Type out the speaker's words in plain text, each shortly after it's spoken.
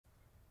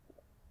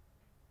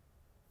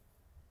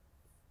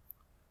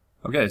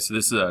Okay, so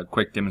this is a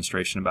quick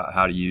demonstration about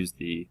how to use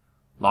the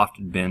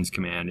Lofted-Bends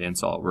command in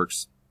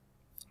SolidWorks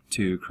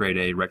to create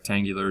a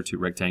rectangular to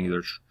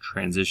rectangular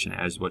transition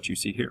as what you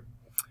see here.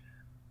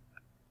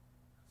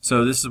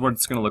 So this is what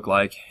it's going to look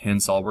like in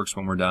SolidWorks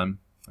when we're done.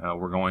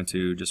 We're going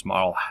to just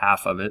model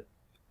half of it,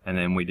 and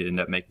then we did end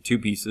up making two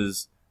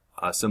pieces,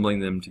 assembling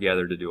them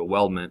together to do a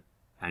weldment,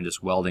 and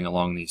just welding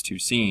along these two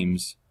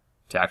seams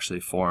to actually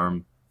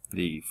form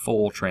the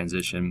full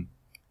transition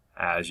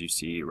as you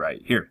see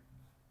right here.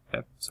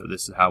 Okay, so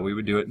this is how we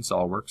would do it in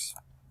SolidWorks.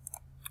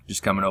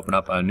 Just come and open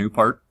up a new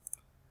part,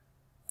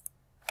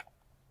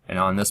 and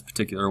on this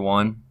particular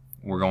one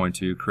we're going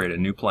to create a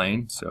new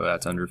plane. So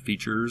that's under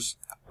Features,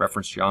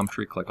 Reference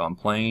Geometry, click on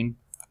Plane.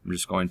 I'm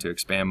just going to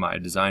expand my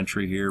design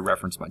tree here,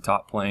 reference my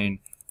top plane,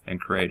 and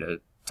create a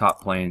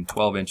top plane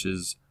 12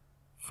 inches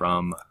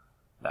from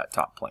that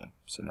top plane.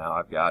 So now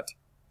I've got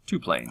two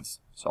planes.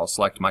 So I'll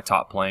select my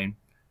top plane,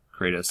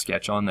 create a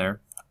sketch on there,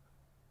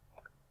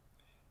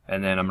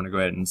 and then I'm going to go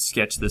ahead and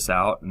sketch this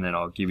out, and then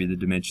I'll give you the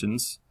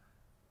dimensions.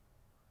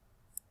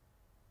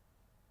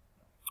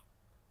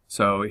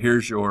 So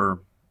here's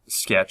your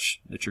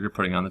sketch that you're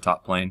putting on the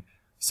top plane: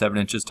 7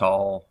 inches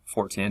tall,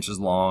 14 inches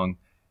long,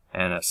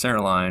 and a center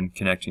line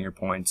connecting your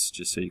points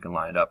just so you can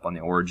line it up on the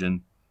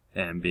origin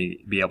and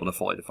be able to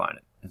fully define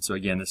it. And so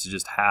again, this is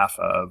just half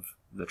of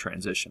the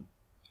transition.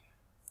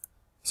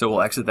 So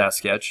we'll exit that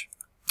sketch,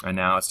 and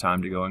now it's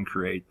time to go and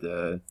create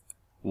the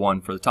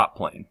one for the top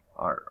plane,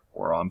 or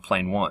on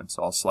plane 1.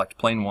 So I'll select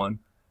plane 1,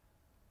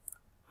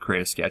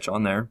 create a sketch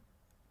on there,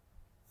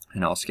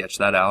 and I'll sketch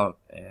that out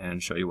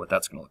and show you what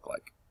that's going to look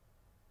like.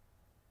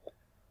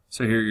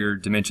 So here are your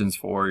dimensions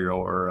for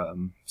your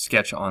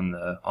sketch on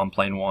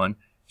plane 1.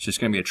 It's just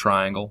going to be a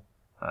triangle.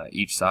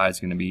 Each side is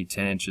going to be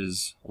 10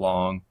 inches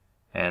long,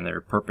 and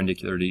they're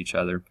perpendicular to each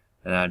other.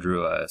 And I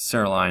drew a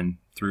center line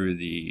through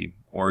the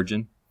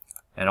origin,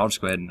 and I'll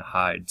just go ahead and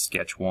hide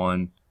sketch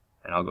 1,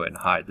 and I'll go ahead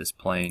and hide this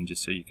plane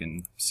just so you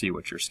can see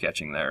what you're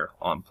sketching there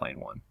on plane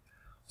 1.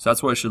 So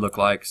that's what it should look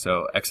like.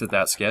 So exit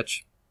that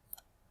sketch.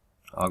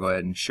 I'll go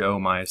ahead and show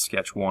my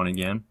sketch 1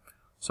 again.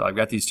 So I've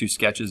got these two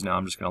sketches. Now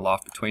I'm just going to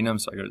loft between them.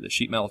 So I go to the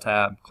Sheet Metal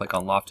tab, click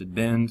on Lofted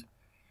Bend.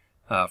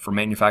 For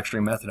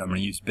manufacturing method, I'm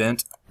going to use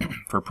Bent.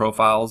 For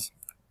profiles,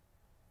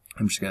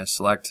 I'm just going to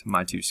select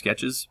my two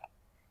sketches.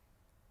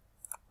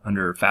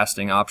 Under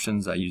faceting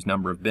options, I use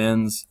number of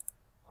bends.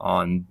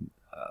 On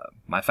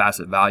my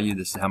facet value,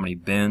 this is how many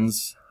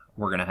bends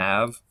we're going to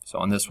have. So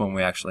on this one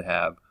we actually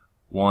have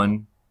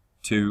 1,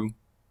 2,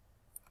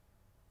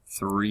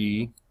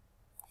 3,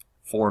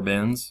 4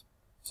 bends.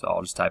 So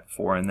I'll just type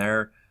 4 in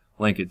there,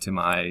 link it to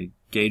my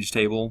gauge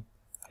table,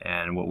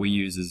 and what we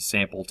use is a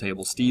sample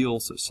table steel,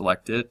 so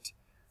select it.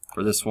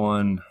 For this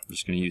one, I'm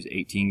just going to use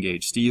 18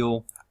 gauge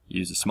steel,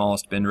 use the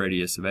smallest bend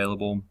radius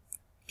available,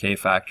 K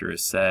factor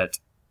is set,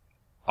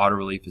 auto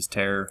relief is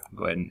tear,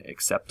 go ahead and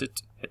accept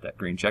it, hit that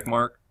green check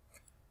mark,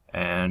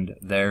 and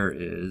there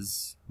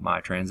is my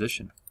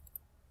transition.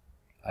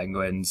 I can go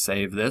ahead and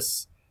save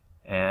this,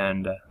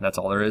 and that's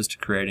all there is to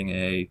creating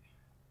a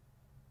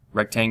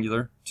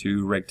rectangular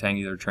to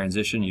rectangular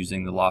transition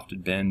using the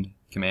Lofted Bend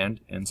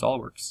command in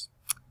SolidWorks.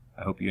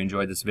 I hope you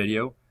enjoyed this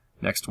video.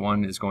 Next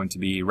one is going to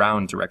be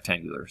round to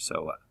rectangular,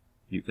 so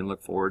you can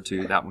look forward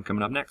to that one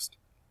coming up next.